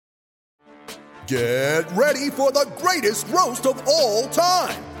Get ready for the greatest roast of all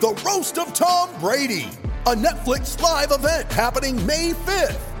time, the Roast of Tom Brady, a Netflix live event happening May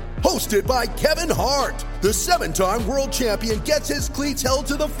 5th. Hosted by Kevin Hart, the 7-time world champion gets his cleats held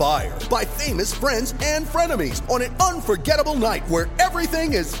to the fire by famous friends and frenemies on an unforgettable night where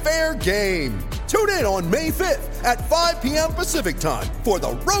everything is fair game. Tune in on May 5th at 5 p.m. Pacific time for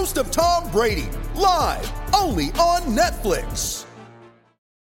the Roast of Tom Brady, live only on Netflix.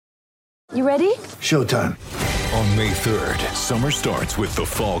 You ready? Showtime. On May 3rd, summer starts with The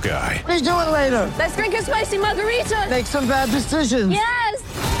Fall Guy. What are you doing later? Let's drink a spicy margarita. Make some bad decisions. Yes!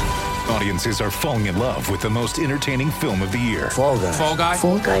 Audiences are falling in love with the most entertaining film of the year. Fall Guy. Fall Guy?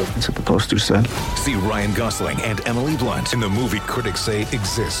 Fall guy. That's what the poster said. See Ryan Gosling and Emily Blunt in the movie critics say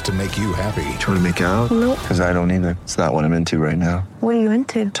exists to make you happy. Trying to make it out? Nope. Because I don't either. It's not what I'm into right now. What are you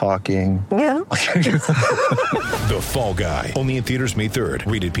into? Talking. Yeah. The Fall Guy. Only in theaters May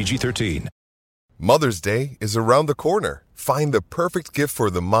 3rd. Rated PG-13. Mother's Day is around the corner. Find the perfect gift for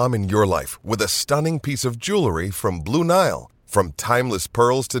the mom in your life with a stunning piece of jewelry from Blue Nile. From timeless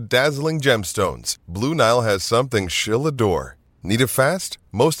pearls to dazzling gemstones, Blue Nile has something she'll adore. Need it fast?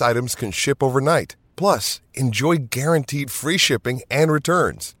 Most items can ship overnight. Plus, enjoy guaranteed free shipping and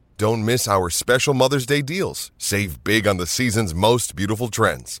returns. Don't miss our special Mother's Day deals. Save big on the season's most beautiful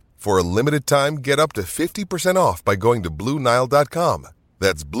trends. For a limited time, get up to 50% off by going to BlueNile.com.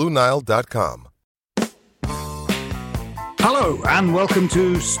 That's BlueNile.com. Hello and welcome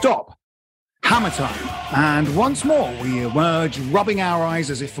to Stop Hammer Time. And once more, we emerge rubbing our eyes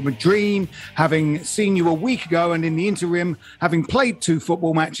as if from a dream, having seen you a week ago and in the interim, having played 2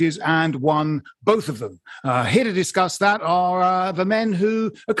 football matches and won both of them. Here to discuss that are the men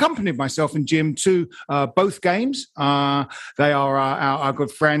who accompanied myself and Jim to both games. They are our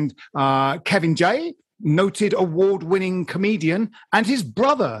good friend Kevin J, noted award-winning comedian, and his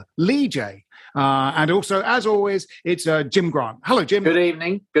brother Lee J. And also, as always, it's Jim Grant. Hello, Jim. Good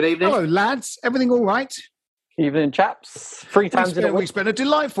evening. Good evening. Hello, lads. Everything all right? Evening, chaps. 3 times in a We week. spent a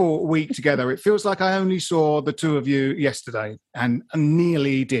delightful week together. It feels like I only saw the 2 of you yesterday, and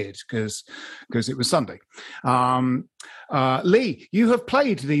nearly did because it was Sunday. Lee, you have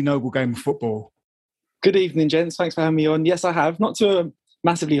played the noble game of football. Good evening, gents. Thanks for having me on. Yes, I have. Not to a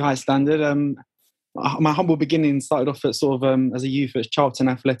massively high standard. My humble beginnings started off at sort of as a youth at Charlton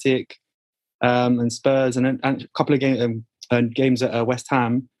Athletic and Spurs, and a couple of games at West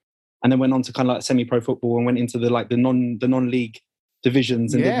Ham, and then went on to kind of like semi-pro football and went into the non-league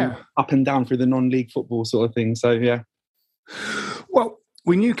divisions and did up and down through the non-league football sort of thing. So yeah. Well,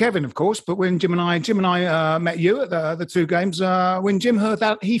 we knew Kevin, of course, but when Jim and I met you at the 2 games, when Jim heard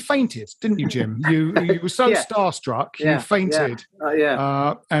that, he fainted, didn't you, Jim? You were so starstruck, you fainted.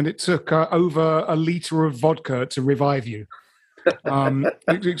 And it took over a litre of vodka to revive you.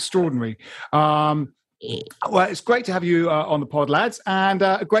 Extraordinary. Well, it's great to have you on the pod, lads, and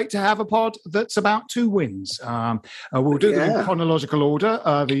great to have a pod that's about 2 wins. We'll do them in chronological order.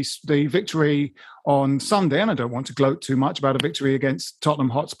 The victory on Sunday, and I don't want to gloat too much about a victory against Tottenham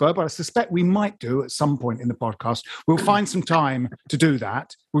Hotspur, but I suspect we might do at some point in the podcast. We'll find some time to do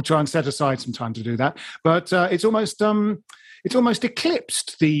that. We'll try and set aside some time to do that. But it's almost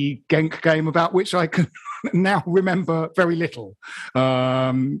eclipsed the Genk game, about which I can now remember very little.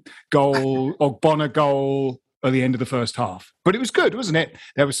 Ogbonna goal at the end of the first half. But it was good, wasn't it?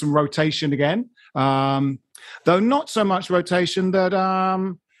 There was some rotation again, though not so much rotation that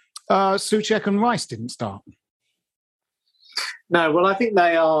Souček and Rice didn't start. No, well, I think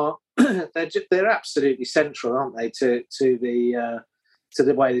they are. They're absolutely central, aren't they, to the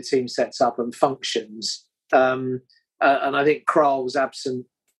way the team sets up and functions. And I think Krul was absent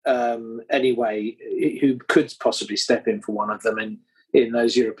anyway, who could possibly step in for one of them in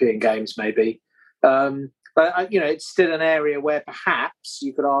those European games, maybe. But it's still an area where perhaps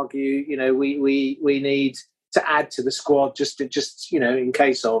you could argue, we need to add to the squad just in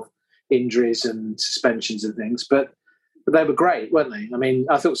case of injuries and suspensions and things. But they were great, weren't they? I mean,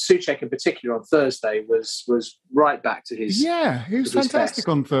 I thought Souček in particular on Thursday was right back to his. Yeah, he was fantastic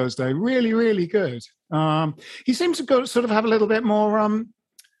on Thursday. Really, really good. He seems to sort of have a little bit more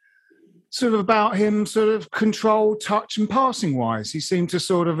sort of about him, sort of control, touch and passing wise. He seemed to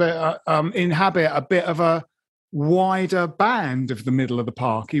sort of inhabit a bit of a wider band of the middle of the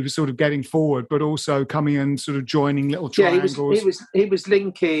park. He was sort of getting forward, but also coming and sort of joining little triangles. Yeah, he was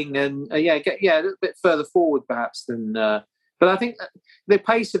linking and a little bit further forward perhaps than. But I think the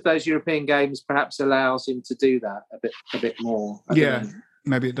pace of those European games perhaps allows him to do that a bit more. Yeah,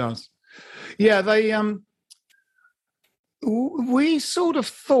 maybe it does. Yeah, they We sort of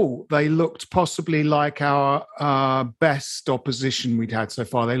thought they looked possibly like our best opposition we'd had so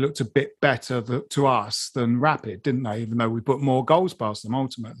far. They looked a bit better to us than Rapid, didn't they? Even though we put more goals past them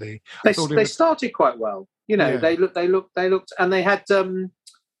ultimately. They started quite well. You know, they looked, and they had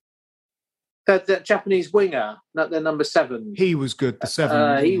that Japanese winger, their number 7. He was good. The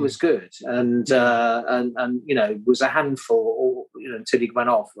 7. He was good, and you know, was a handful, until he went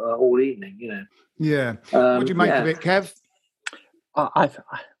off all evening. You know. Yeah. What do you make of it, Kev?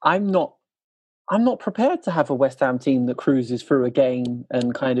 I'm not prepared to have a West Ham team that cruises through a game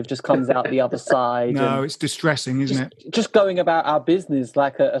and kind of just comes out the other side. No, it's distressing, isn't it? Just going about our business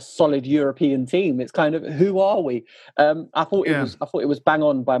like a solid European team. It's kind of, who are we? I thought it was bang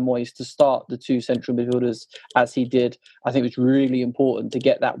on by Moyes to start the 2 central midfielders as he did. I think it was really important to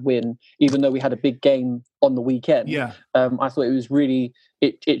get that win, even though we had a big game on the weekend. Yeah. I thought it was really.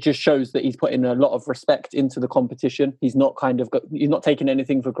 It just shows that he's putting a lot of respect into the competition. He's not he's not taking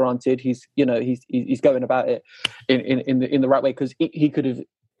anything for granted. He's going about it in the right way, because he could have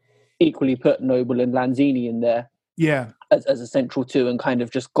equally put Noble and Lanzini in there. Yeah. As a central 2 and kind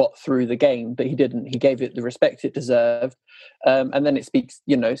of just got through the game, but he didn't. He gave it the respect it deserved, and then it speaks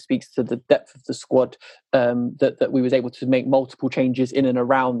to the depth of the squad, that we was able to make multiple changes in and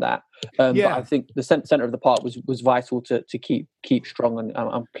around that. But I think the centre of the park was vital to keep strong, and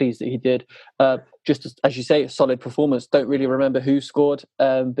I'm pleased that he did. Just as you say, a solid performance. Don't really remember who scored,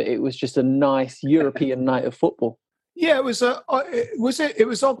 but it was just a nice European night of football. Yeah, it was. It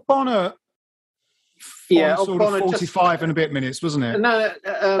was Ogbonna. Yeah, sort of 45 and a bit minutes, wasn't it? No,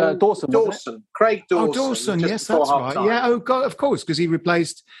 Dawson. Craig Dawson. Oh, Dawson. Yes, that's right. Time. Yeah. Oh, God, of course, because he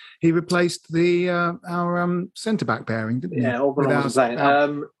replaced the our centre back pairing, didn't he? Yeah, Ogbonna was playing.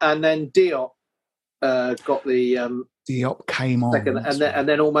 And then Diop got the Diop came on, second, and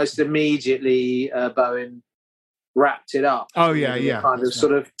then almost immediately Bowen wrapped it up. Oh yeah. Kind of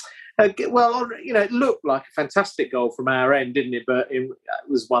sort of. Well, it looked like a fantastic goal from our end, didn't it? But it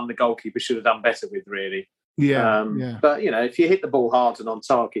was one the goalkeeper should have done better with, really. Yeah. But, if you hit the ball hard and on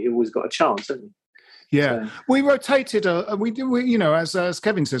target, you've always got a chance, haven't you? Yeah. So. We rotated, as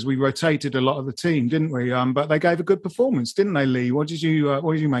Kevin says, we rotated a lot of the team, didn't we? But they gave a good performance, didn't they, Lee? What did you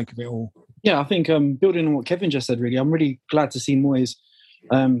make of it all? Yeah, I think building on what Kevin just said, really, I'm really glad to see Moyes.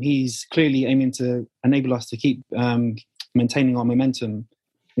 He's clearly aiming to enable us to keep maintaining our momentum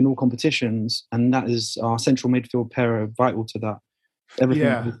in all competitions, and that is our central midfield pair are vital to that.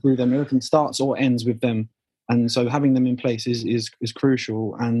 Everything through them, everything starts or ends with them, and so having them in place is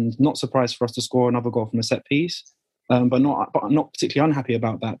crucial. And not surprised for us to score another goal from a set piece, but not particularly unhappy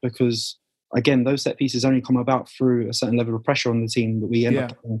about that, because again, those set pieces only come about through a certain level of pressure on the team that we end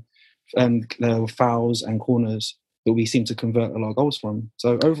up getting, fouls and corners that we seem to convert a lot of goals from.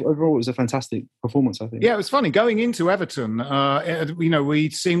 So overall, it was a fantastic performance, I think. Yeah, it was funny. Going into Everton, we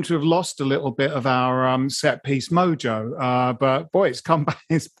seem to have lost a little bit of our set-piece mojo. But, boy, it's come back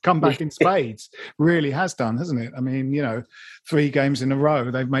in spades. Really has done, hasn't it? I mean, 3 games in a row,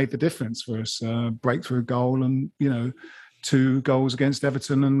 they've made the difference for us. Breakthrough goal and, 2 goals against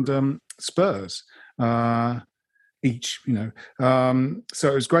Everton and Spurs. Each, so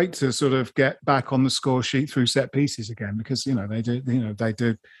it was great to sort of get back on the score sheet through set pieces again, because they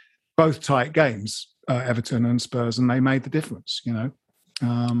did both tight games, Everton and Spurs, and they made the difference. It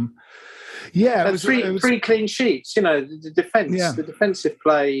was 3 clean sheets. The defence, the defensive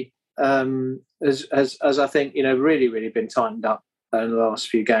play has I think really, really been tightened up in the last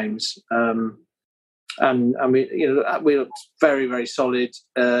few games. And I mean, we looked very, very solid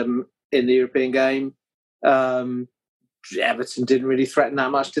in the European game. Everton didn't really threaten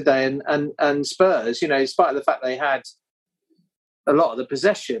that much, did they? And Spurs, in spite of the fact they had a lot of the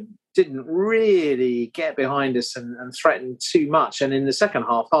possession, didn't really get behind us and threaten too much. And in the second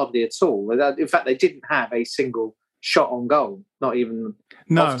half, hardly at all. In fact, they didn't have a single shot on goal, not even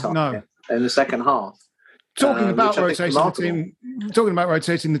in the second half. Talking about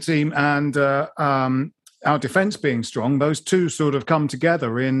rotating the team and our defence being strong, those two sort of come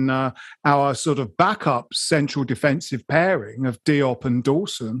together in our sort of backup central defensive pairing of Diop and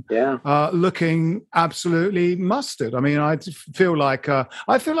Dawson, looking absolutely mustard. I mean, I feel like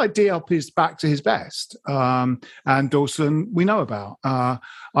Diop is back to his best, and Dawson we know about. I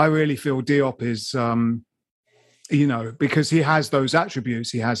really feel Diop is, because he has those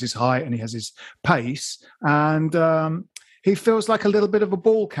attributes. He has his height and he has his pace, and he feels like a little bit of a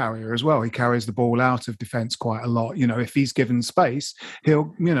ball carrier as well. He carries the ball out of defence quite a lot. If he's given space,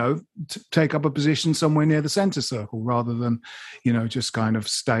 he'll, take up a position somewhere near the centre circle rather than, just kind of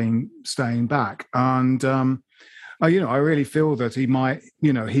staying back. And I really feel that he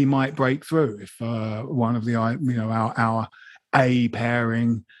might break through if one of the our A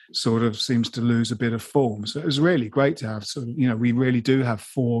pairing sort of seems to lose a bit of form. So it was really great to have we really do have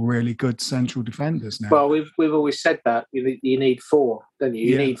 4 really good central defenders now. Well, we've always said that you need 4, don't you?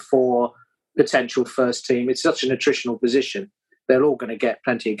 You need 4 potential first team. It's such an attritional position. They're all going to get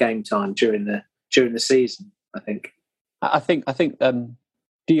plenty of game time during the season, I think. I think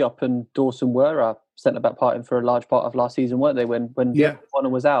Diop and Dawson were centre-back parting for a large part of last season, weren't they? When Bonner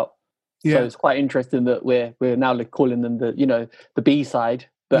was out. Yeah. So it's quite interesting that we're now calling them the B side,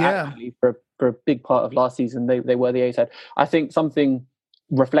 but actually for a big part of last season they were the A side. I think something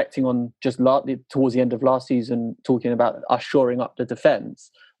reflecting on just towards the end of last season, talking about us shoring up the defence.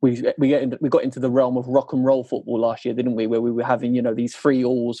 We got into the realm of rock and roll football last year, didn't we? Where we were having these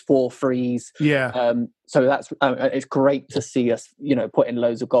 3-alls, 4 frees. Yeah. So that's it's great to see us putting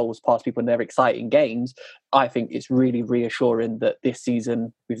loads of goals past people in their exciting games. I think it's really reassuring that this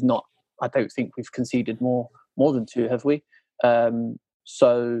season I don't think we've conceded more than 2, have we?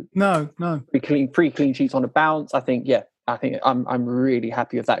 So no. 3 clean sheets on a bounce. I think I'm really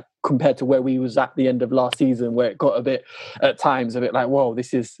happy with that compared to where we was at the end of last season, where it got at times a bit like, whoa,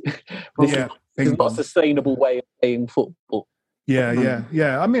 this is not a sustainable way of playing football. Yeah.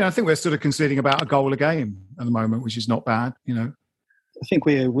 I mean, I think we're sort of conceding about a goal a game at the moment, which is not bad, I think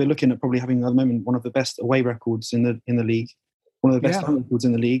we're looking at probably having at the moment one of the best away records in the league, one of the best home records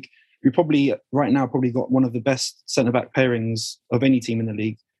in the league. We probably right now got one of the best centre-back pairings of any team in the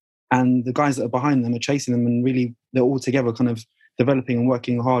league. And the guys that are behind them are chasing them, and really they're all together kind of developing and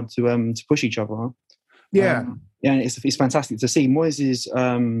working hard to push each other. Yeah. And it's fantastic to see. Moyes'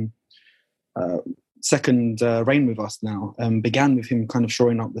 second reign with us now began with him kind of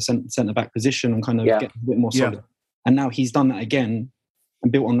shoring up the centre-back position and kind of getting a bit more solid. Yeah. And now he's done that again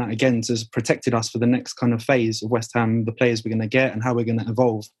and built on that again to protected us for the next kind of phase of West Ham, the players we're going to get and how we're going to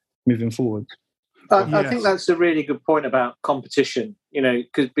evolve moving forward. I think that's a really good point about competition,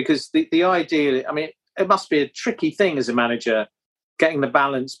 because the idea, I mean, it must be a tricky thing as a manager, getting the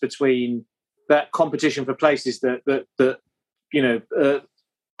balance between that competition for places that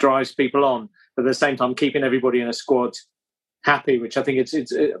drives people on, but at the same time keeping everybody in a squad happy, which I think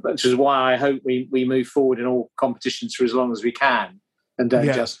which is why I hope we move forward in all competitions for as long as we can and don't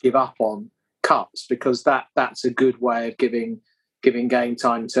just give up on cups, because that's a good way of giving game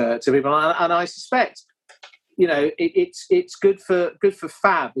time to people, and I suspect it's good for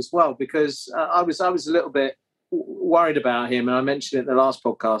Fab as well, because I was a little bit worried about him, and I mentioned it in the last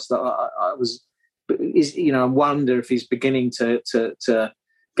podcast that I wonder if he's beginning to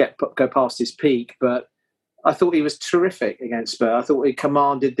go past his peak. But I thought he was terrific against Spurs. I thought he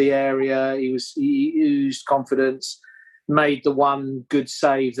commanded the area. He oozed confidence, made the one good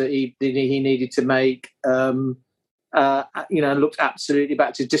save that he needed to make. Looked absolutely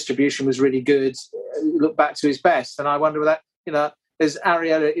back to his distribution was really good. Looked back to his best, and I wonder whether there's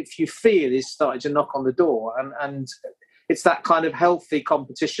Areola, if you feel, is starting to knock on the door, and it's that kind of healthy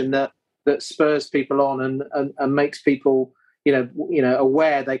competition that spurs people on and makes people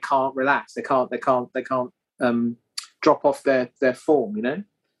aware they can't relax, they can't drop off their form.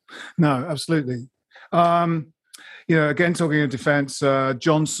 No, absolutely. Again, talking of defence,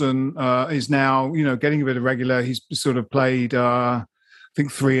 Johnson is now, getting a bit of regular. He's sort of played, I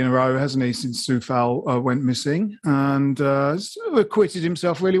think, 3 in a row, hasn't he, since Soufal went missing, and acquitted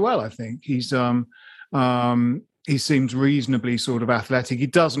himself really well. I think he seems reasonably sort of athletic. He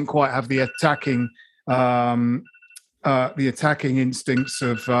doesn't quite have the attacking instincts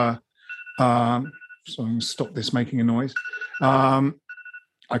of. So I'm going to stop this making a noise. I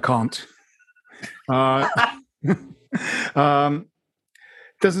can't.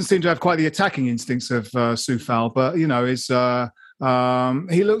 Doesn't seem to have quite the attacking instincts of Soufal, but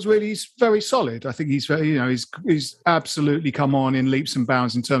he looks really very solid. I think he's absolutely come on in leaps and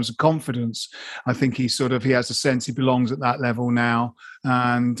bounds in terms of confidence. I think he has a sense he belongs at that level now,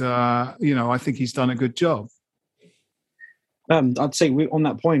 and I think he's done a good job. I'd say on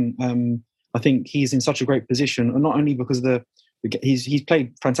that point, I think he's in such a great position, and not only because he's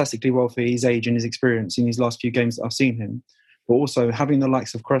played fantastically well for his age and his experience in these last few games that I've seen him, but also having the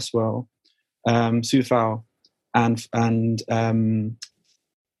likes of Cresswell, Soufal, and who's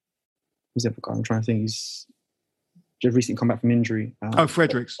the other guy? I'm trying to think. He's just recently come back from injury.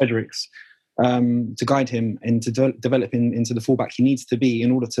 Fredericks. To guide him and to develop him into the fullback he needs to be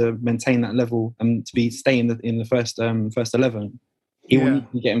in order to maintain that level and to stay in the first 11. He will need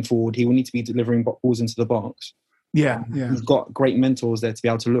to be getting forward. He will need to be delivering balls into the box. Yeah. He's got great mentors there to be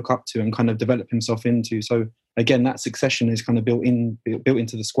able to look up to and kind of develop himself into. So again, that succession is kind of built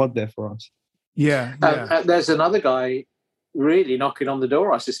into the squad there for us. Yeah. There's another guy really knocking on the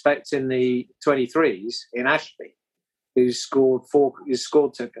door, I suspect, in the 23s in Ashley, who's scored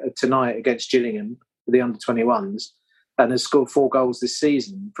tonight against Gillingham, the under-21s, and has scored 4 goals this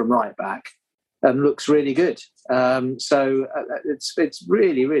season from right back, and looks really good. So it's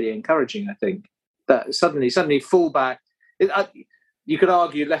really, really encouraging, I think, that suddenly full-back... you could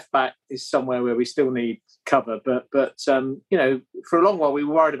argue left back is somewhere where we still need cover, but for a long while we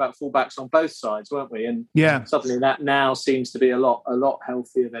were worried about fullbacks on both sides, weren't we? And suddenly that now seems to be a lot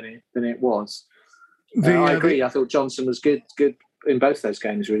healthier than it was. I agree. I thought Johnson was good in both those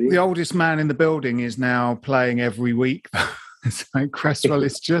games. Really, the oldest man in the building is now playing every week. So Cresswell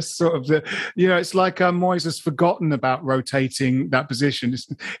is just sort of it's like Moyes has forgotten about rotating that position.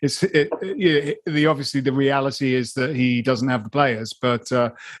 Obviously the reality is that he doesn't have the players, but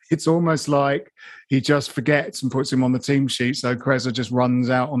it's almost like he just forgets and puts him on the team sheet. So Cresswell just runs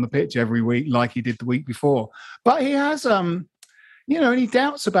out on the pitch every week like he did the week before. But he has, any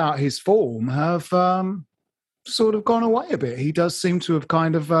doubts about his form have sort of gone away a bit. He does seem to have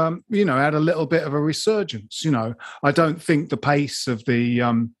kind of, had a little bit of a resurgence. I don't think the pace of the,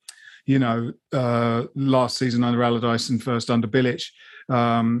 last season under Allardyce and first under Bilic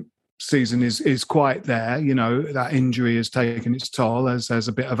season is quite there. That injury has taken its toll as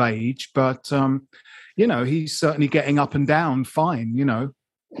a bit of age, but, he's certainly getting up and down fine,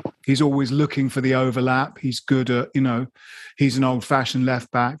 He's always looking for the overlap. He's good at, he's an old-fashioned left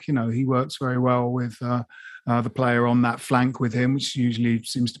back. He works very well with the player on that flank with him, which usually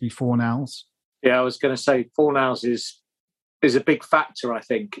seems to be Fornals. Yeah, I was going to say Fornals is a big factor, I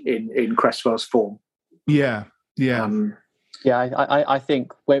think, in Cresswell's form. Yeah. I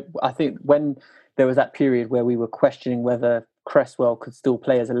think when there was that period where we were questioning whether Cresswell could still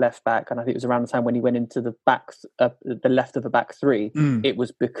play as a left back, and I think it was around the time when he went into the left of the back three, it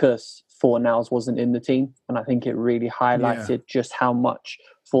was because Fornals wasn't in the team, and I think it really highlighted just how much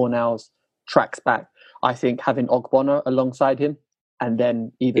Fornals tracks back. I think having Ogbonna alongside him, and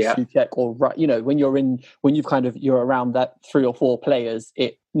then either Souček or when you're around that 3 or 4 players,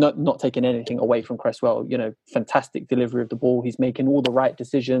 it not taking anything away from Cresswell. Fantastic delivery of the ball. He's making all the right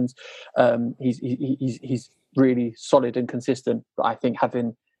decisions. He's really solid and consistent. But I think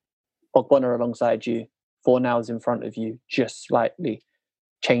having Ogbonna alongside you, Fornals in front of you, just slightly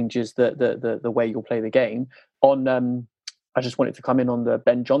changes the way you'll play the game. I just wanted to come in on the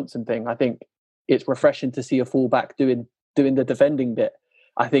Ben Johnson thing. I think it's refreshing to see a fullback doing the defending bit.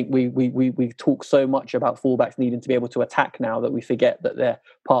 I think we talk so much about fullbacks needing to be able to attack now that we forget that they're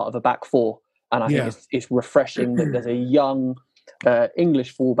part of a back four. And I think it's refreshing that there's a young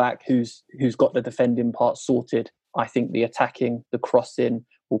English fullback who's got the defending part sorted. I think the attacking, the crossing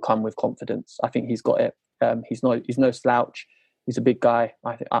will come with confidence. I think he's got it. He's no slouch. He's a big guy.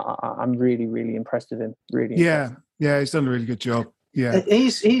 I'm really, really impressed with him. Really. Yeah. He's done a really good job. Yeah.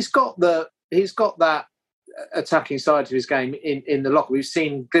 He's got that attacking side of his game in the locker. We've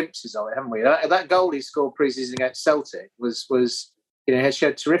seen glimpses of it, haven't we? That goal he scored pre-season against Celtic was he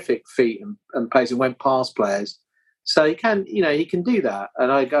showed terrific feet and pace and went past players. So he can do that,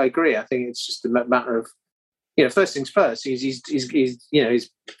 and I agree. I think it's just a matter of first things first. He's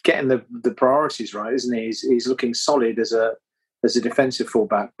getting the priorities right, isn't he? He's looking solid as a defensive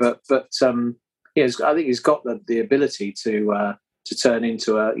fullback, but I think he's got the ability to turn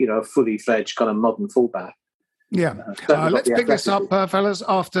into a fully fledged kind of modern fullback. Yeah. Let's pick this up, fellas,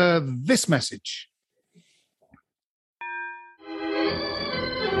 after this message.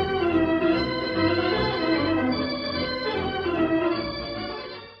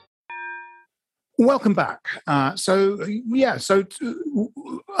 Welcome back. So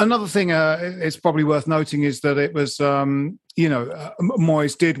another thing it's probably worth noting is that it was,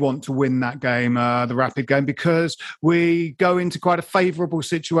 Moyes did want to win that game, the Rapid game, because we go into quite a favourable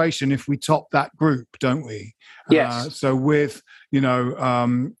situation if we top that group, don't we? Yes. So with,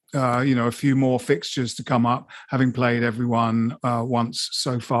 a few more fixtures to come up, having played everyone once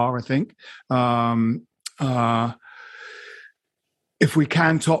so far, I think. If we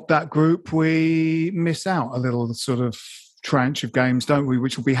can top that group, we miss out a little sort of tranche of games, don't we?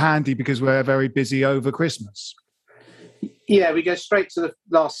 Which will be handy because we're very busy over Christmas. Yeah, we go straight to the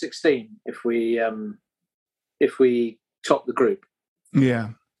last 16 if we top the group. Yeah.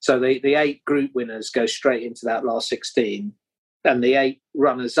 So the 8 group winners go straight into that last 16, and the 8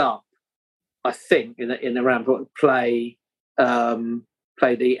 runners up, I think, in the round play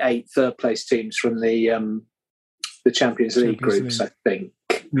the 8 third place teams from the Champions League groups, I think.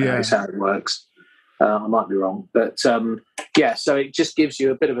 Is how it works. I might be wrong, but so it just gives you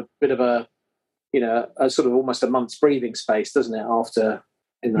a bit of a a sort of almost a month's breathing space, doesn't it? After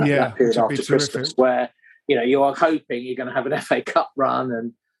in that period after Christmas, where you are hoping you're going to have an FA Cup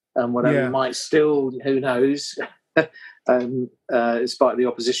run and whatever. You might still, who knows, despite the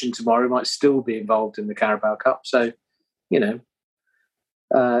opposition tomorrow, might still be involved in the Carabao Cup. So, it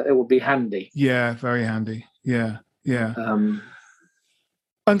will be handy. Yeah, very handy. Yeah.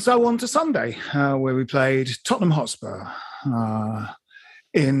 And so on to Sunday, where we played Tottenham Hotspur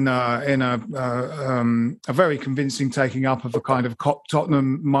in a very convincing taking up of a kind of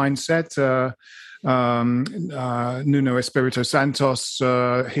Tottenham mindset. Nuno Espirito Santos,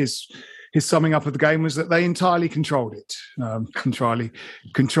 his summing up of the game was that they entirely controlled it,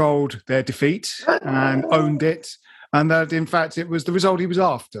 controlled their defeat and owned it. And that, in fact, it was the result he was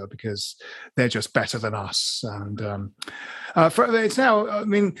after because they're just better than us. And it's now, I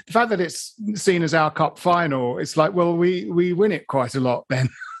mean, the fact that it's seen as our cup final, it's like, well, we win it quite a lot then.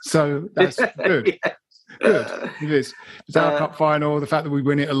 So that's good. Yes. Good. It is. It's our cup final. The fact that we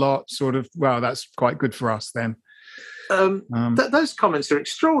win it a lot, sort of, well, that's quite good for us then. Those comments are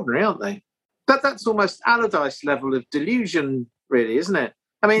extraordinary, aren't they? That's almost Allardyce level of delusion, really, isn't it?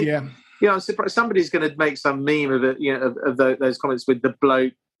 I mean, I'm surprised somebody's going to make some meme of it, of those comments with the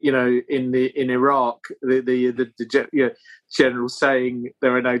bloke, in Iraq, the general saying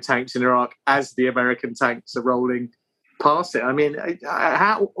there are no tanks in Iraq as the American tanks are rolling past it. I mean,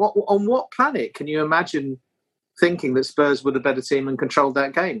 on what planet can you imagine thinking that Spurs were the better team and controlled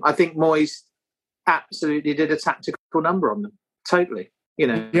that game? I think Moyes absolutely did a tactical number on them, totally.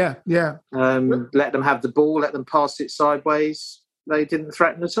 Let them have the ball, let them pass it sideways. They didn't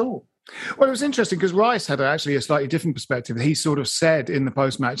threaten at all. Well, it was interesting because Rice had actually a slightly different perspective. He sort of said in the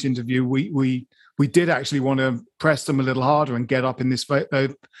post-match interview, we did actually want to press them a little harder and get up in this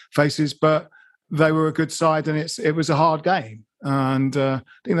faces, but they were a good side and it was a hard game. And I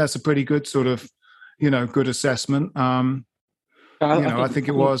think that's a pretty good sort of, good assessment. I think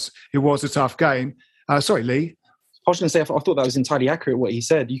it was a tough game. Sorry, Lee. I was going to say, I thought that was entirely accurate what he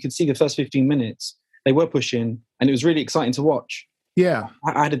said. You could see the first 15 minutes, they were pushing and it was really exciting to watch. Yeah.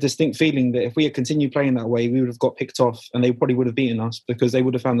 I had a distinct feeling that if we had continued playing that way, we would have got picked off and they probably would have beaten us because they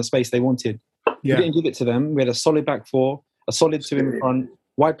would have found the space they wanted. Yeah. We didn't give it to them. We had a solid back four, a solid two in front,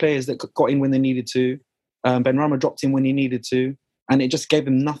 wide players that got in when they needed to. Benrahma dropped in when he needed to. And it just gave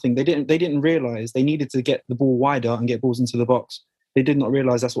them nothing. They didn't realise they needed to get the ball wider and get balls into the box. They did not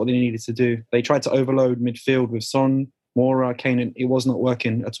realise that's what they needed to do. They tried to overload midfield with Son, Moura, Kane, and it was not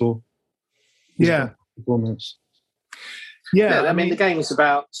working at all. Performance. Yeah, I mean, the game is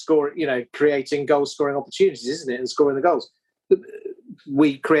about scoring, creating goal-scoring opportunities, isn't it? And scoring the goals.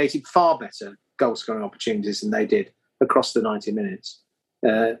 We created far better goal-scoring opportunities than they did across the 90 minutes.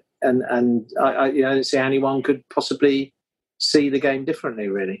 And I don't see anyone could possibly see the game differently,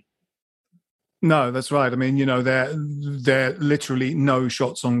 really. No, that's right. I mean, there literally no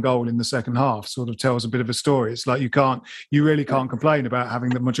shots on goal in the second half. Sort of tells a bit of a story. It's like you really can't complain about having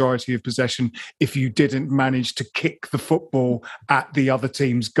the majority of possession if you didn't manage to kick the football at the other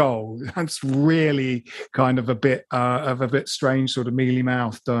team's goal. That's really kind of a bit strange, sort of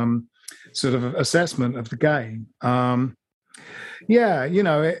mealy-mouthed sort of assessment of the game.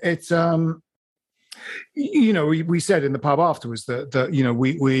 We said in the pub afterwards that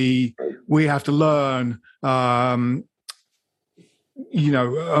we have to learn, and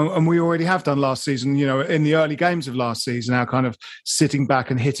we already have done last season, in the early games of last season, our kind of sitting back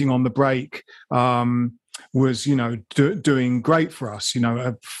and hitting on the brake was, doing great for us,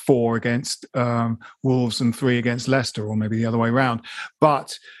 4 against Wolves and 3 against Leicester, or maybe the other way around.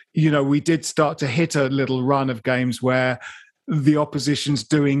 But, we did start to hit a little run of games where the opposition's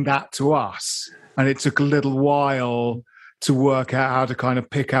doing that to us. And it took a little while to work out how to kind of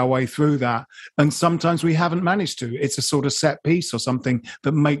pick our way through that. And sometimes we haven't managed to. It's a sort of set piece or something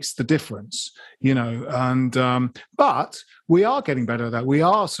that makes the difference, but we are getting better at that. We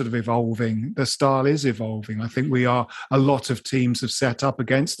are sort of evolving. The style is evolving. I think a lot of teams have set up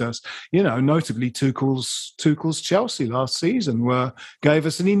against us, notably Tuchel's Chelsea last season gave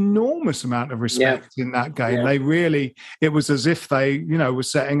us an enormous amount of respect in that game. Yeah. It was as if they, were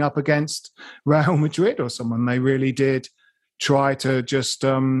setting up against Real Madrid or someone. They really did try to just,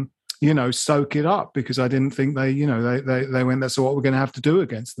 soak it up, because I didn't think they went, that's what we're going to have to do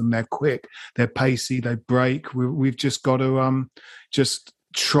against them. They're quick, they're pacey, they break. We've just got to just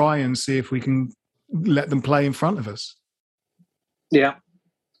try and see if we can let them play in front of us. Yeah.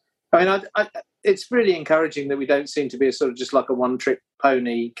 I mean, it's really encouraging that we don't seem to be a sort of just like a one-trick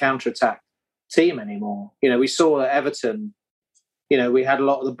pony counter-attack team anymore. We saw at Everton, we had a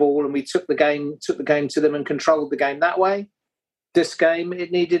lot of the ball and we took the game to them and controlled the game that way. this game,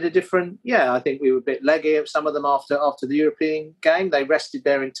 it needed a different. Yeah, I think we were a bit leggy of some of them after the European game. They rested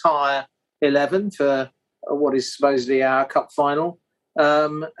their entire 11 for what is supposedly our cup final,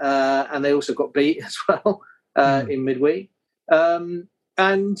 and they also got beat as well in midweek. And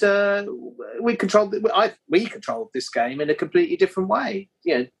we controlled this game in a completely different way.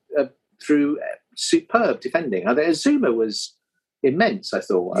 Through superb defending. I think Azuma was immense. I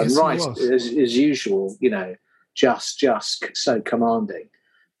thought, yes, and Rice, as usual, just so commanding.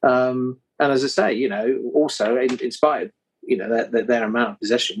 And as I say, also in spite of their amount of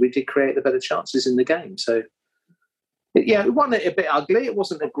possession, we did create the better chances in the game. So it wasn't a bit ugly. It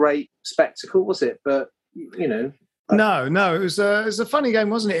wasn't a great spectacle, was it? But No, it was a funny game,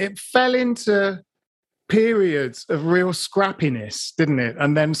 wasn't it? It fell into periods of real scrappiness, didn't it?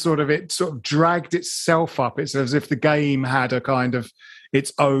 And then it dragged itself up. It's as if the game had a kind of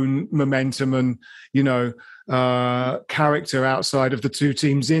its own momentum and, character outside of the two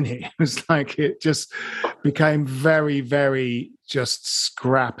teams in it. It was like it just became very, very just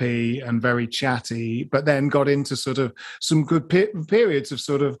scrappy and very chatty, but then got into some good periods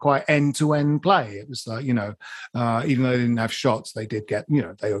of quite end-to-end play. It was like, even though they didn't have shots, they did get,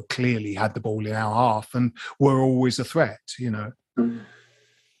 they clearly had the ball in our half and were always a threat,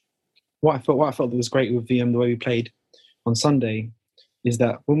 What I thought that was great with the way we played on Sunday is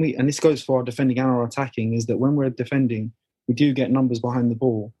that and this goes for our defending and our attacking, is that when we're defending, we do get numbers behind the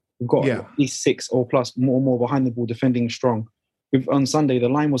ball. We've got at least 6 or plus more behind the ball defending strong. On Sunday, the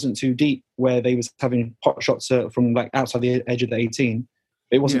line wasn't too deep where they was having pot shots from outside the edge of the 18.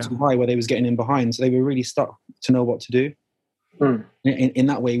 It wasn't too high where they was getting in behind. So they were really stuck to know what to do. In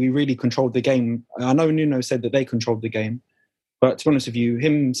that way, we really controlled the game. I know Nuno said that they controlled the game, but to be honest with you,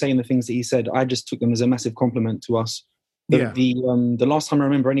 him saying the things that he said, I just took them as a massive compliment to us. The last time I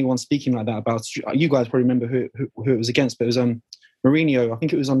remember anyone speaking like that about, you guys probably remember who it was against, but it was Mourinho. I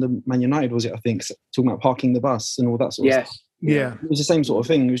think it was under Man United, was it? I think, talking about parking the bus and all that sort of stuff. Yeah. It was the same sort of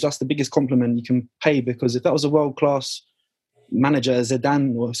thing. It was just the biggest compliment you can pay, because if that was a world-class manager,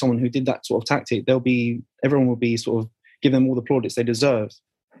 Zidane, or someone who did that sort of tactic, everyone would be sort of give them all the plaudits they deserve.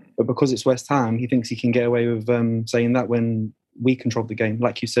 But because it's West Ham, he thinks he can get away with saying that when we controlled the game,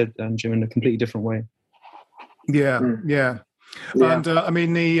 like you said, Jim, in a completely different way. Yeah. And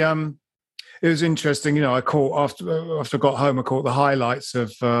it was interesting. I caught after I got home, I caught the highlights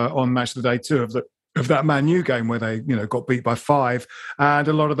of on Match of the Day 2 of that Man U game where they got beat by 5, and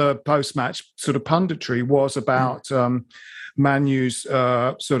a lot of the post-match punditry was about Man U's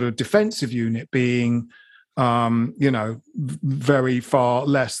defensive unit being very far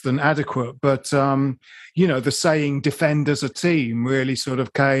less than adequate, but the saying "defend as a team" really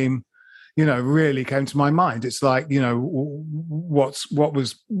came to my mind. It's like, what's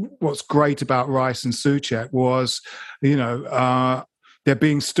great about Rice and Souček was, they're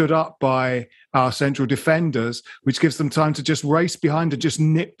being stood up by our central defenders, which gives them time to just race behind and just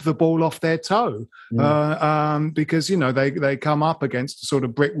nip the ball off their toe. Because, they come up against a sort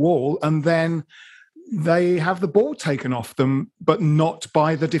of brick wall and then they have the ball taken off them, but not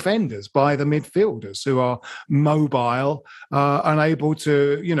by the defenders, by the midfielders who are mobile, unable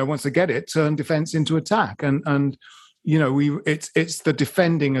to, once they get it, turn defence into attack. And it's the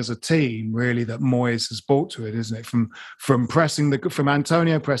defending as a team really that Moyes has brought to it, isn't it? From from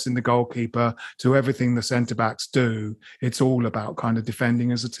Antonio pressing the goalkeeper to everything the centre backs do, it's all about kind of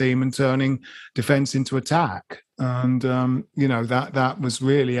defending as a team and turning defence into attack. And that was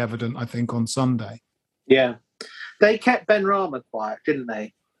really evident, I think, on Sunday. Yeah, they kept Benrahma quiet, didn't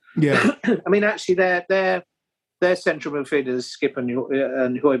they? Yeah, I mean, actually, their central midfielders, Skip and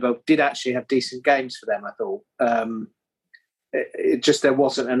Højbjerg, did actually have decent games for them. I thought it just there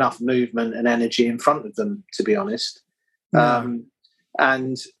wasn't enough movement and energy in front of them, to be honest. No.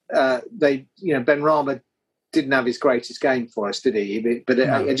 And Benrahma didn't have his greatest game for us, did he? But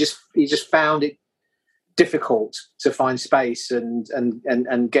he just found it difficult to find space and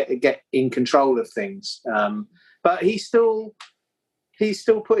get in control of things. But he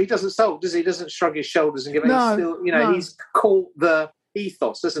doesn't sulk, does he? He doesn't shrug his shoulders and give it. He's caught the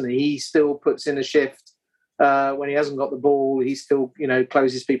ethos, doesn't he? He still puts in a shift when he hasn't got the ball. He still,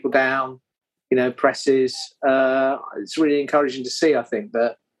 closes people down, presses. It's really encouraging to see, I think,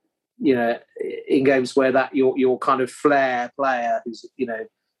 that, in games where that your kind of flair player who's,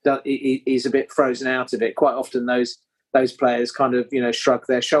 he's a bit frozen out of it. Quite often those players kind of, shrug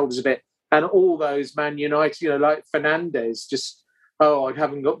their shoulders a bit. And all those Man United, like Fernandes, just, I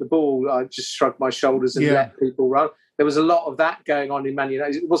haven't got the ball. I just shrug my shoulders and let people run. There was a lot of that going on in Man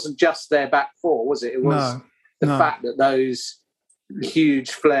United. It wasn't just their back four, was it? It was the fact that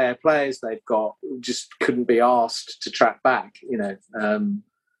huge flair players they've got just couldn't be asked to track back. You know,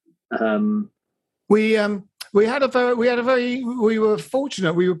 we were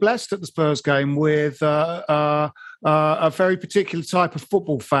fortunate. We were blessed at the Spurs game with a very particular type of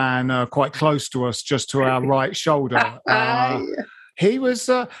football fan quite close to us, just to our right shoulder. He was.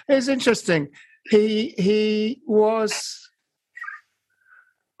 It was interesting. He was.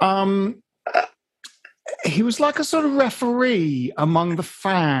 He was like a sort of referee among the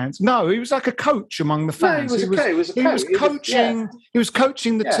fans. No, he was like a coach among the fans. He was coaching. He was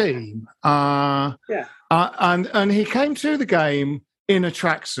coaching the team. And he came to the game in a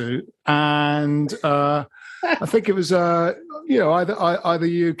tracksuit, and I think it was either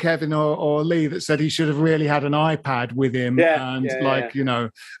you, Kevin, or Lee that said he should have really had an iPad with him,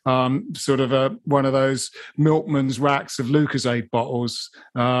 sort of one of those milkman's racks of Lucozade bottles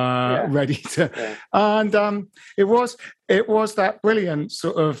ready to. Yeah. And it was that brilliant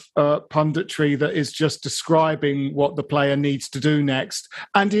sort of punditry that is just describing what the player needs to do next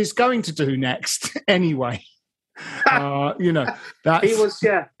and is going to do next anyway. He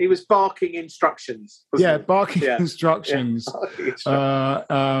was barking instructions. Barking instructions.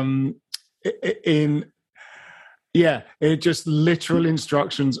 Just literal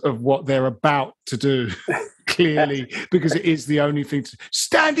instructions of what they're about to do. Clearly, because it is the only thing to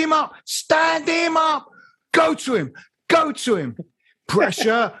stand him up, go to him,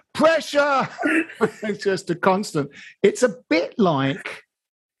 pressure. It's just a constant. It's a bit like.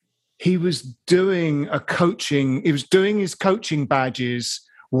 He was doing his coaching badges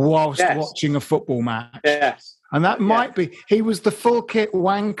whilst watching a football match. Yes. And that might be, he was the full kit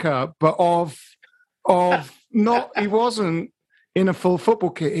wanker, but he wasn't in a full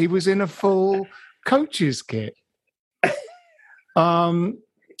football kit. He was in a full coach's kit.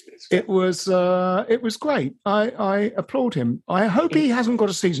 It was great. I applaud him. I hope he hasn't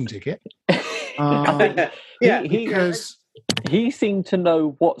got a season ticket. Because... He seemed to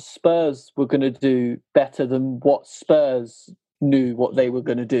know what Spurs were going to do better than what Spurs knew what they were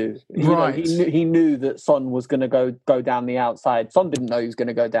going to do. He knew that Son was going to go down the outside. Son didn't know he was going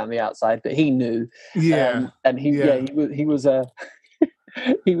to go down the outside, but he knew. And he was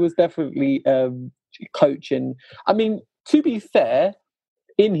he was definitely coaching. I mean, to be fair,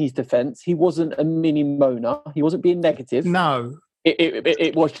 in his defence, he wasn't a mini moaner. He wasn't being negative. No,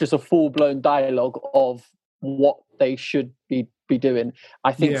 it was just a full blown dialogue of what they should be doing.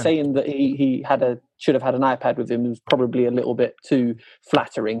 I think saying that he should have had an iPad with him was probably a little bit too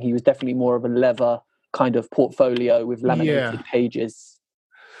flattering. He was definitely more of a leather kind of portfolio with laminated pages.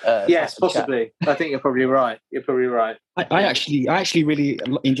 Yes, possibly. I think you're probably right. I actually really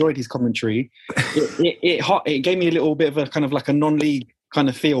enjoyed his commentary. It gave me a little bit of a kind of like a non-league kind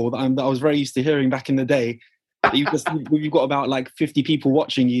of feel that I was very used to hearing back in the day. You've got about like 50 people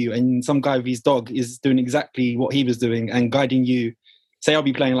watching you, and some guy with his dog is doing exactly what he was doing and guiding you. Say I'll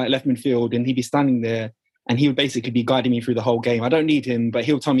be playing like left midfield and he'd be standing there and he would basically be guiding me through the whole game. I don't need him, but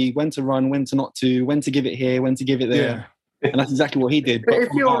he'll tell me when to run, when to not to, when to give it here, when to give it there. Yeah. And that's exactly what he did. But if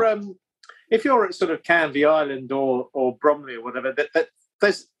you're at sort of Canvey Island or Bromley or whatever, that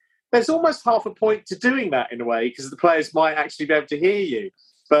there's almost half a point to doing that in a way, because the players might actually be able to hear you.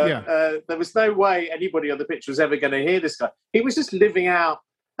 But there was no way anybody on the pitch was ever going to hear this guy. He was just living out.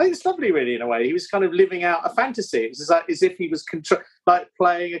 I think it's lovely, really, in a way. He was kind of living out a fantasy. It was like, as if he was like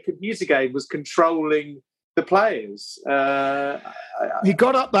playing a computer game, was controlling the players. He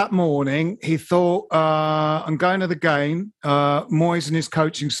got up that morning. He thought, I'm going to the game. Moyes and his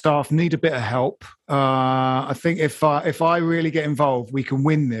coaching staff need a bit of help. I think if I really get involved, we can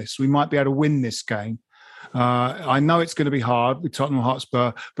win this. We might be able to win this game. I know it's going to be hard with Tottenham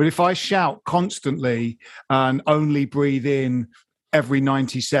Hotspur, but if I shout constantly and only breathe in every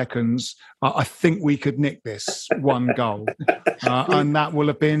 90 seconds, I think we could nick this one goal. And that will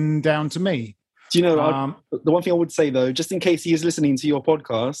have been down to me. Do you know, the one thing I would say, though, just in case he is listening to your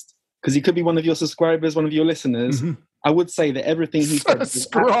podcast, because he could be one of your subscribers, one of your listeners, I would say that everything he said...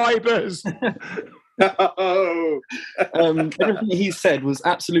 Subscribers! Everything he said was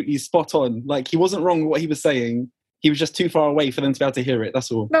absolutely spot on. Like, he wasn't wrong with what he was saying. He was just too far away for them to be able to hear it.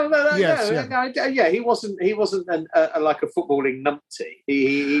 That's all. No. He wasn't like a footballing numpty.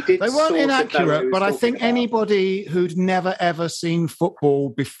 He did. They weren't inaccurate, but I think anybody who'd never ever seen football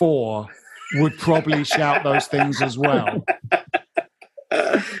before would probably shout those things as well.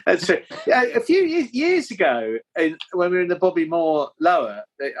 That's true. A few years ago, when we were in the Bobby Moore Lower,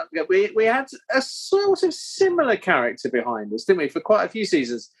 we had a sort of similar character behind us, didn't we? For quite a few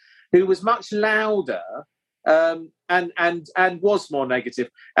seasons, who was much louder and was more negative,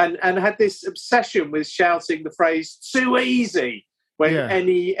 and had this obsession with shouting the phrase "too easy" when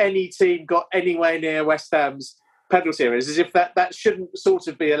any team got anywhere near West Ham's penalty areas, as if that shouldn't sort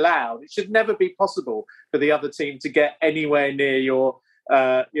of be allowed. It should never be possible for the other team to get anywhere near your.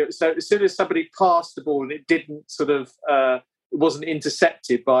 So as soon as somebody passed the ball and it didn't sort of, it wasn't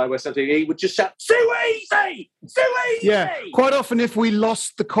intercepted by West Ham, he would just shout, "Too easy! Too easy!" Yeah, quite often if we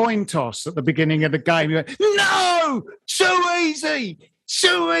lost the coin toss at the beginning of the game, you went, "No! Too easy!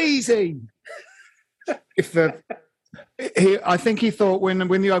 Too easy!" I think he thought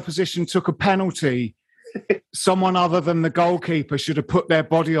when the opposition took a penalty, someone other than the goalkeeper should have put their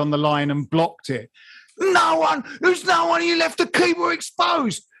body on the line and blocked it. There's no one, you left the keeper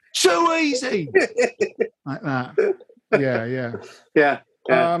exposed. Too easy. Like that. Yeah.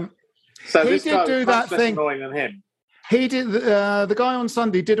 So he did do that thing. Annoying than him. He did. The guy on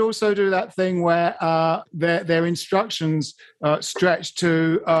Sunday did also do that thing where their instructions stretched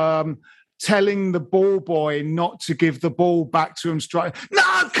to telling the ball boy not to give the ball back to him straight.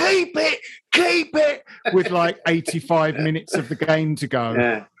 No, keep it, with like 85 minutes of the game to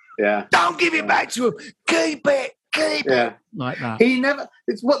go. Yeah. Don't give it back to him. Keep it. Like that. He never.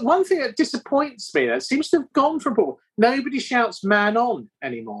 It's one thing that disappoints me. That seems to have gone from football. Nobody shouts "man on"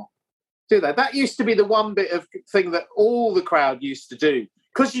 anymore, do they? That used to be the one bit of thing that all the crowd used to do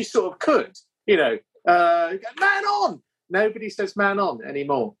because you sort of could, "man on." Nobody says "man on"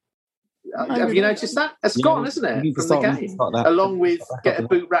 anymore. Have you noticed that? It's gone, isn't it, from the game? Along with get a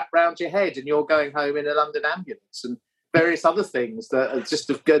boot wrapped round your head and you're going home in a London ambulance and various other things that are just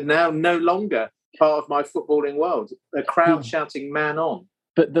now no longer part of my footballing world. A crowd shouting "man on."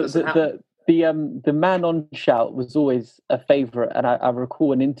 But the man on shout was always a favourite, and I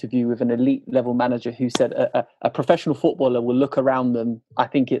recall an interview with an elite level manager who said a professional footballer will look around them. I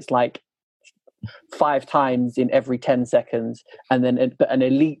think it's like 5 times in every 10 seconds, and then an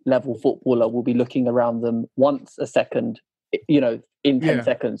elite level footballer will be looking around them once a second, in 10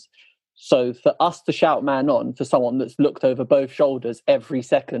 seconds. So for us to shout "man on" for someone that's looked over both shoulders every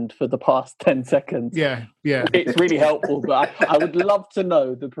second for the past 10 seconds, it's really helpful. But I would love to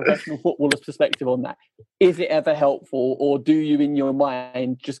know the professional footballer's perspective on that. Is it ever helpful, or do you in your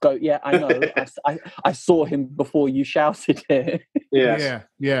mind just go, "Yeah, I know, I saw him before you shouted it"? Yeah.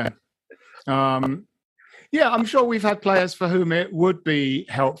 I'm sure we've had players for whom it would be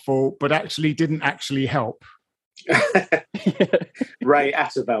helpful, but actually didn't actually help. Ray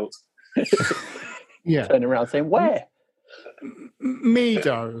Attervelt. Turning around saying, "Where?"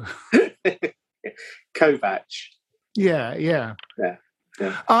 Mido. Kovac. Yeah.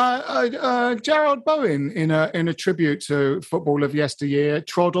 Jarrod Bowen, in a tribute to football of yesteryear,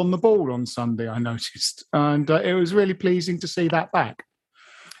 trod on the ball on Sunday, I noticed. And it was really pleasing to see that back.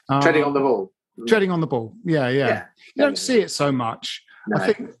 Treading on the ball. Treading on the ball, yeah. You don't see it so much. No.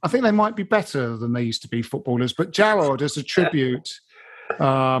 I think they might be better than they used to be, footballers. But Jarrod, as a tribute,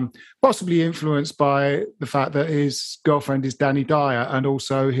 possibly influenced by the fact that his girlfriend is Danny Dyer, and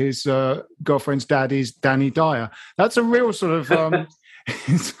also his girlfriend's dad is Danny Dyer. That's a real sort of,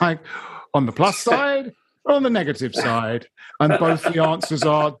 it's like on the plus side or on the negative side. And both the answers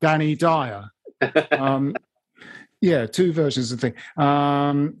are Danny Dyer. Yeah, 2 versions of the thing.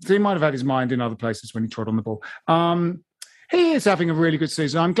 So he might have had his mind in other places when he trod on the ball. He is having a really good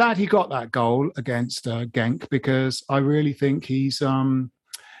season. I'm glad he got that goal against Genk, because I really think he's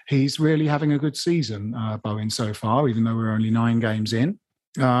really having a good season, Bowen, so far, even though we're only 9 games in.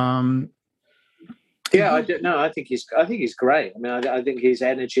 I don't know. I think he's great. I mean, I think his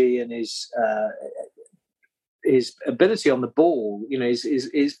energy and his ability on the ball,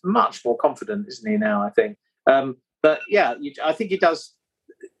 is much more confident, isn't he now? I think. But yeah, I think he does.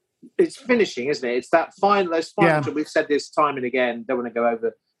 It's finishing, isn't it? It's that those final. We've said this time and again. Don't want to go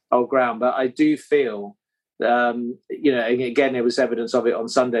over old ground, but I do feel, again, there was evidence of it on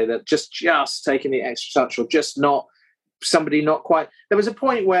Sunday, that just taking the extra touch, or just not quite. There was a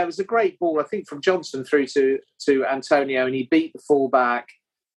point where it was a great ball, I think, from Johnson through to Antonio, and he beat the fullback.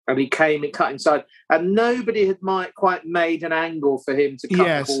 And he came and cut inside, and nobody had quite made an angle for him to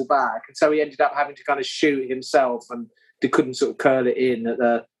cut the ball back, and so he ended up having to kind of shoot himself, and they couldn't sort of curl it in at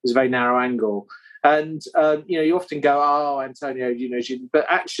it was a very narrow angle. And you often go, "Oh, Antonio," but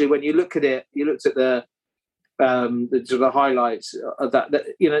actually, when you look at it, you looked at the sort of highlights of that.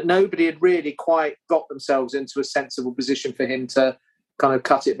 Nobody had really quite got themselves into a sensible position for him to kind of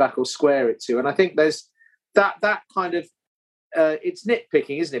cut it back or square it to. And I think there's that kind of. It's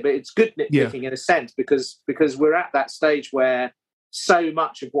nitpicking, isn't it? But it's good nitpicking in a sense, because we're at that stage where so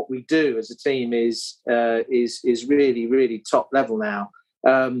much of what we do as a team is really, really top level now.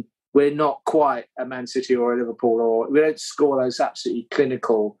 We're not quite a Man City or a Liverpool, or we don't score those absolutely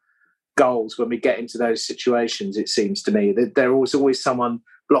clinical goals when we get into those situations. It seems to me that there was always someone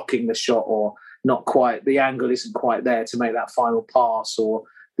blocking the shot, or not quite. The angle isn't quite there to make that final pass, or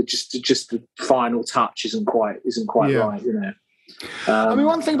just the final touch isn't quite right. You know. I mean,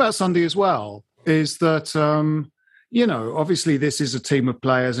 one thing about Sunday as well is that, obviously this is a team of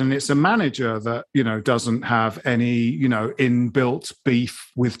players and it's a manager that, doesn't have any, inbuilt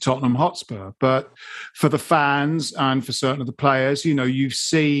beef with Tottenham Hotspur. But for the fans and for certain of the players, you've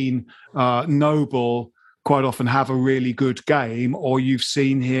seen Noble quite often have a really good game, or you've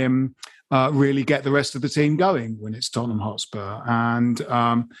seen him really get the rest of the team going when it's Tottenham Hotspur. And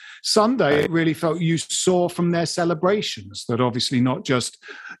Sunday, it really felt you saw from their celebrations that obviously not just,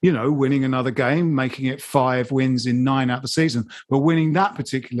 winning another game, making it 5 wins in 9 out of the season, but winning that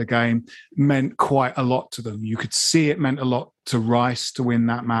particular game meant quite a lot to them. You could see it meant a lot to Rice to win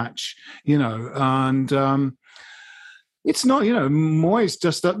that match, and it's not,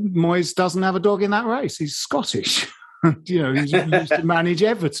 Moyes doesn't have a dog in that race. He's Scottish. He used to manage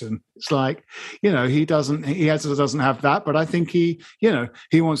Everton. It's like, he doesn't have that, but I think he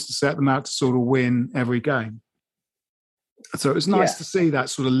wants to set them out to sort of win every game. So it was nice to see that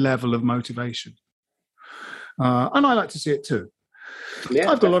sort of level of motivation. And I like to see it too.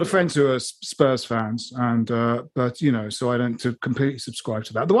 Yeah, I've got a lot of friends who are Spurs fans, and so I don't completely subscribe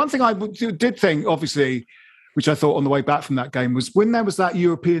to that. The one thing I did think, obviously, which I thought on the way back from that game, was when there was that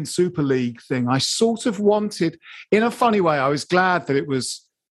European Super League thing, I sort of wanted, in a funny way, I was glad that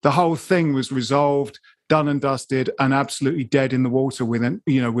the whole thing was resolved, done and dusted, and absolutely dead in the water within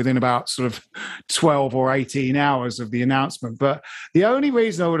about sort of 12 or 18 hours of the announcement. But the only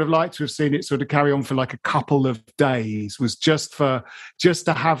reason I would have liked to have seen it sort of carry on for like a couple of days was just to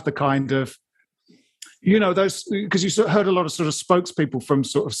have the kind of, those, because you heard a lot of sort of spokespeople from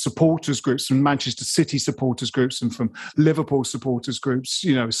sort of supporters groups, from Manchester City supporters groups and from Liverpool supporters groups,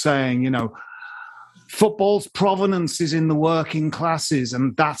 saying, football's provenance is in the working classes,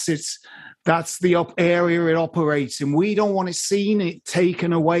 and that's the area it operates in. We don't want to see it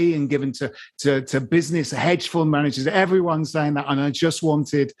taken away and given to business, hedge fund managers. Everyone's saying that, and I just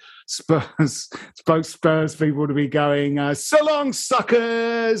wanted Spurs people to be going, so long,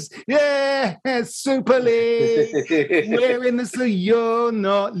 suckers! Yeah, Super League. We're in this. You're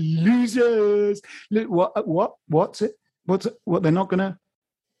not losers. What's it? What they're not gonna?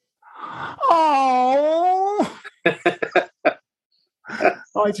 Oh.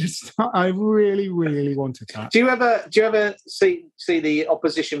 I really, really wanted that. Do you ever see the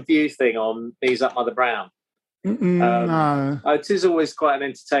opposition view thing on Knees Up Mother Brown? No. It is always quite an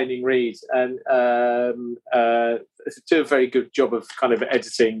entertaining read, and do a very good job of kind of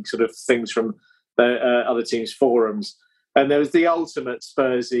editing sort of things from the other teams' forums. And there was the ultimate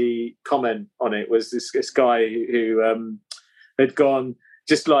Spursy comment on it, was this guy who had gone,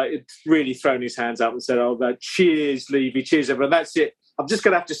 just like really thrown his hands up and said, cheers, Levy, cheers, everyone. That's it. I'm just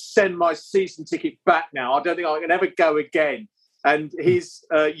going to have to send my season ticket back now. I don't think I can ever go again. And his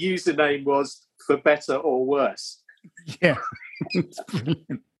username was For Better or Worse. Yeah. It's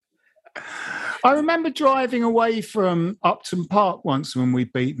brilliant. I remember driving away from Upton Park once when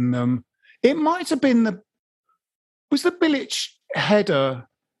we'd beaten them. It might have been was the Bilic header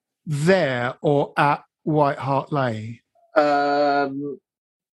there or at White Hart Lane?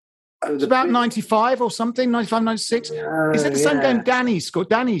 It's about 95 or something, 95, 96. Is it the same game Danny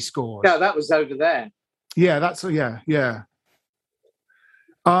scored? No, that was over there. Yeah, yeah.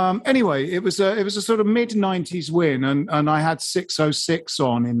 Anyway, it was a sort of mid-90s win, and I had 606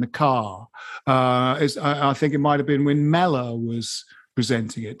 on in the car. I think it might have been when Mellor was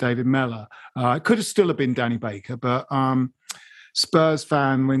presenting it, David Mellor. It could have still have been Danny Baker, but Spurs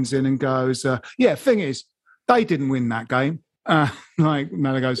fan wins in and goes, thing is, they didn't win that game.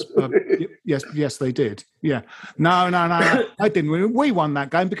 Mellor goes, yes, they did. Yeah. No, I didn't win. We won that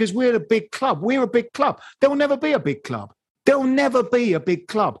game because we're a big club. We're a big club. There will never be a big club. There'll never be a big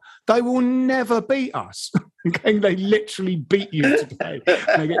club. They will never beat us. Okay? They literally beat you today.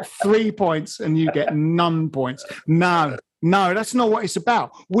 They get 3 points and you get none points. No, that's not what it's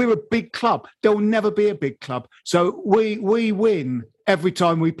about. We're a big club. There will never be a big club. So we win every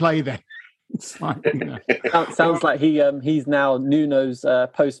time we play them. It's like, Sounds like he's now Nuno's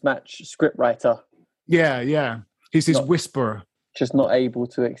post-match scriptwriter. Yeah. He's his whisperer. Just not able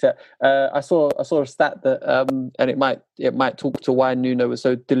to accept. I saw a stat that, and it might talk to why Nuno was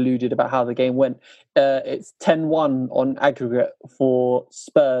so deluded about how the game went. It's 10-1 on aggregate for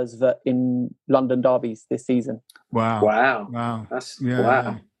Spurs in London derbies this season. Wow. That's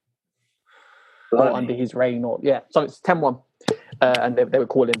wow. Or under his reign, so it's 10-1, and they were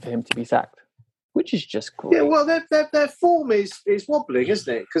calling for him to be sacked. which is just great. Yeah, well, their form is wobbling,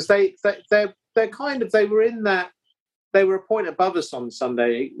 isn't it? Because they're kind of, they were in that, they were a point above us on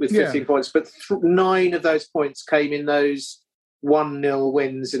Sunday with 15 points, but 9 of those points came in those 1-0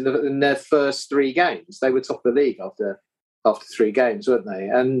 wins in their first 3 games. They were top of the league after 3 games, weren't they?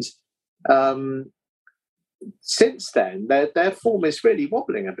 And since then, their form is really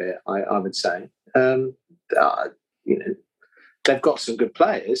wobbling a bit, I would say. They've got some good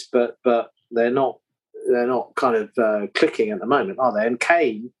players, but they're not kind of clicking at the moment, are they? And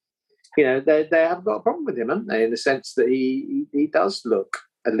Kane, they haven't got a problem with him, haven't they? In the sense that he does look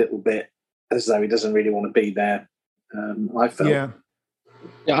a little bit as though he doesn't really want to be there. I felt. Yeah,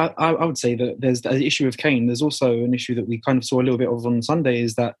 I would say that there's the issue with Kane. There's also an issue that we kind of saw a little bit of on Sunday,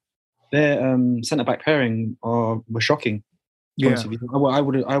 is that their centre-back pairing were shocking. Yeah. I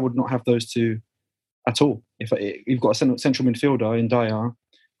would not have those two at all. If you've got a central midfielder in Dyer,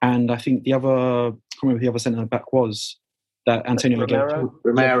 and I think I can't remember who the other centre-back was, that Antonio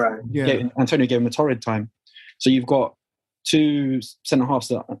Romero. Antonio gave him a torrid time. So you've got 2 centre-halves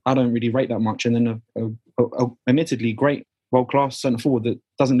that I don't really rate that much, and then a admittedly great world-class centre-forward that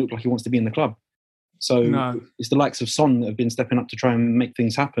doesn't look like he wants to be in the club. So It's the likes of Son that have been stepping up to try and make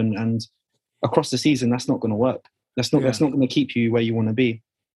things happen, and across the season, that's not going to work. That's not going to keep you where you want to be.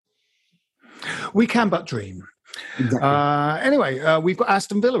 We can but dream. Exactly. Anyway, we've got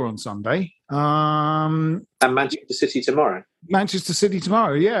Aston Villa on Sunday. And Manchester City tomorrow. Manchester City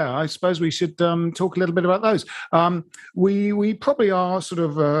tomorrow, yeah. I suppose we should talk a little bit about those. We probably are sort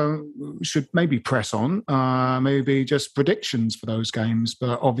of should maybe press on, maybe just predictions for those games,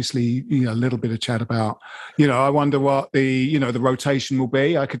 but obviously a little bit of chat about, I wonder what the rotation will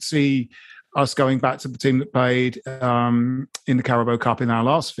be. I could see us going back to the team that played in the Carabao Cup in our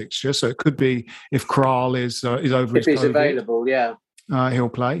last fixture. So it could be if Kral is over. If he's available, yeah. He'll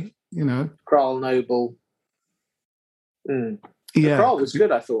play, Kral, Noble. Yeah. Kral was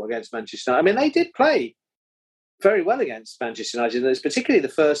good, I thought, against Manchester United. I mean, they did play very well against Manchester United. It's particularly the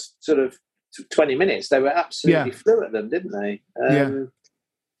first sort of 20 minutes. They were absolutely flew at them, didn't they?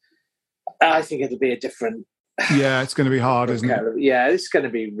 I think it'll be a different... Yeah, it's going to be hard, isn't it? Yeah, it's going to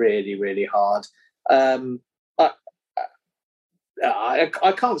be really, really hard. I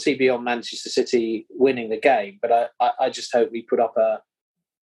can't see beyond Manchester City winning the game, but I just hope we put up a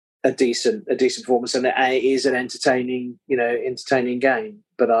decent performance, and it is an entertaining game.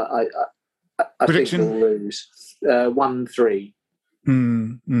 But I think we'll lose 1-3.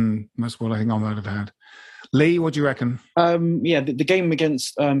 That's what I think I might have had. Lee, what do you reckon? The game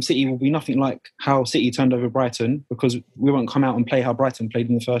against City will be nothing like how City turned over Brighton, because we won't come out and play how Brighton played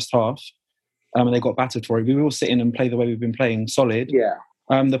in the first half, and they got battered for it. We will sit in and play the way we've been playing, solid. Yeah.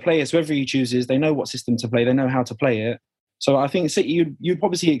 The players, whoever he chooses, they know what system to play. They know how to play it. So I think City, you'd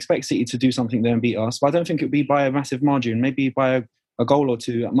obviously expect City to do something there and beat us, but I don't think it would be by a massive margin. Maybe by a goal or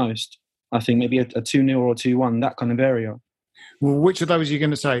two at most. I think maybe a 2-0 or 2-1, that kind of area. Well, which of those are you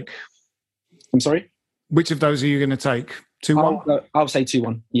going to take? I'm sorry? Which of those are you going to take? 2-1? I'll say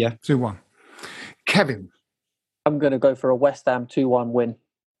 2-1, yeah. 2-1. Kevin? I'm going to go for a West Ham 2-1 win.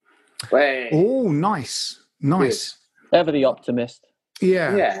 Oh, nice. Nice. Good. Ever the optimist.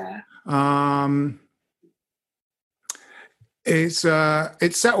 Yeah. It's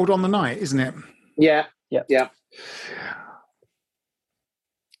settled on the night, isn't it? Yeah.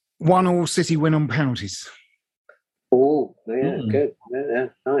 1-1 City win on penalties. Oh, yeah, good. Yeah,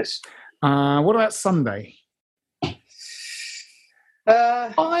 nice. What about Sunday?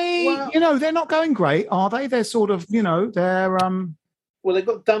 They're not going great, are they? They're sort of, they're... Well, they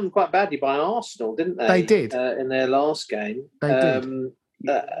got done quite badly by Arsenal, didn't they? They did. In their last game. They did.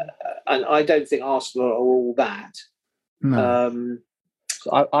 And I don't think Arsenal are all that. No.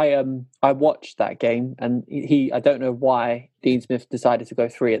 I watched that game, and I don't know why Dean Smith decided to go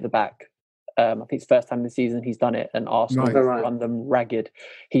 3 at the back. I think it's the first time this season he's done it, and Arsenal run them ragged.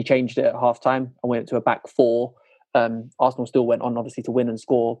 He changed it at half-time and went to a back 4. Arsenal still went on, obviously, to win and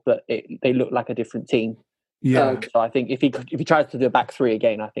score, but they looked like a different team. Yeah. So I think if he tries to do a back 3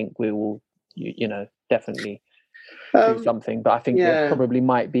 again, I think we will, definitely do something. But I think there probably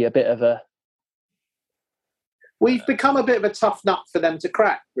might be a bit of a... We've become a bit of a tough nut for them to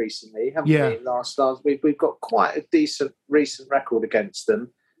crack recently, haven't we? Last we've got quite a decent recent record against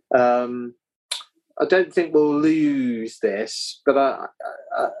them. I don't think we'll lose this, but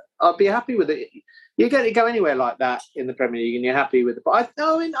I'll be happy with it. You get to go anywhere like that in the Premier League, and you're happy with it. But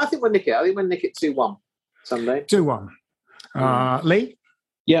I think we'll nick it. I think we'll nick it 2-1 Sunday. 2-1. Lee?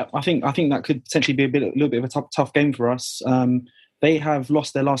 Yeah, I think that could potentially be a little bit of a tough game for us. They have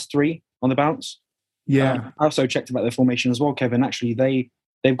lost their last 3 on the bounce. Yeah. I also checked about their formation as well, Kevin. Actually, they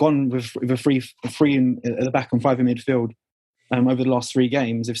they've gone with a three at the back and 5 in midfield over the last 3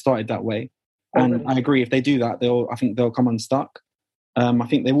 games. They've started that way. And I agree, if they do that, I think they'll come unstuck. I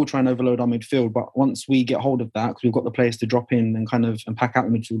think they will try and overload our midfield, but once we get hold of that, because we've got the players to drop in and pack out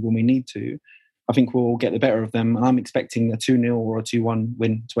the midfield when we need to, I think we'll get the better of them. And I'm expecting a 2-0 or a 2-1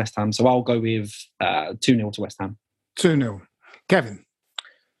 win to West Ham. So I'll go with 2-0 to West Ham. 2-0. Kevin?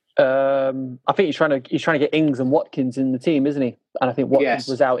 I think he's trying to get Ings and Watkins in the team, isn't he? And I think Watkins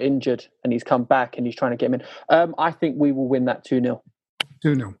was out injured and he's come back and he's trying to get him in. I think we will win that 2-0.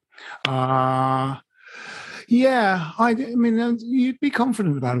 2-0. Yeah, I mean, you'd be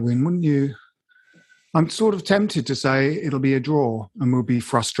confident about a win, wouldn't you? I'm sort of tempted to say it'll be a draw and we'll be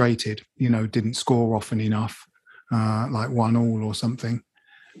frustrated, didn't score often enough, like 1-1 or something.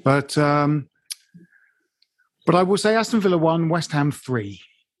 But I will say Aston Villa 1, West Ham 3.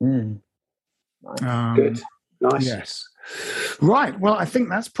 Good. Nice. Yes. Right. Well, I think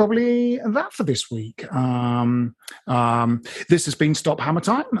that's probably that for this week. This has been Stop Hammer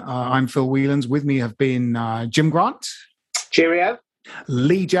Time. I'm Phil Whelans. With me have been Jim Grant. Cheerio.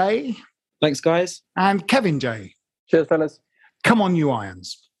 Lee J. Thanks, guys. And Kevin J. Cheers, fellas. Come on, you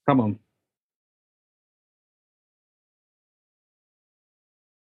Irons. Come on.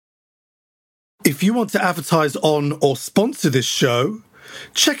 If you want to advertise on or sponsor this show,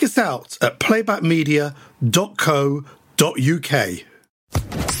 check us out at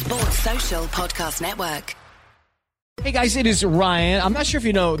playbackmedia.co.uk. Sports Social Podcast Network. Hey guys, it is Ryan. I'm not sure if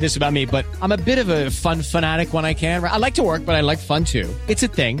you know this about me, but I'm a bit of a fun fanatic when I can. I like to work, but I like fun too. It's a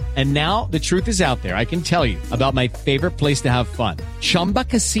thing. And now the truth is out there. I can tell you about my favorite place to have fun. Chumba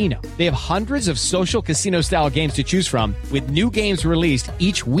Casino. They have hundreds of social casino style games to choose from with new games released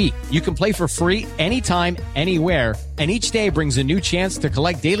each week. You can play for free anytime, anywhere. And each day brings a new chance to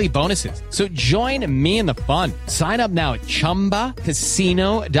collect daily bonuses. So join me in the fun. Sign up now at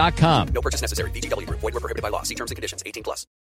ChumbaCasino.com. No purchase necessary. VGW Group. Void where prohibited by law. See terms and conditions. 18+.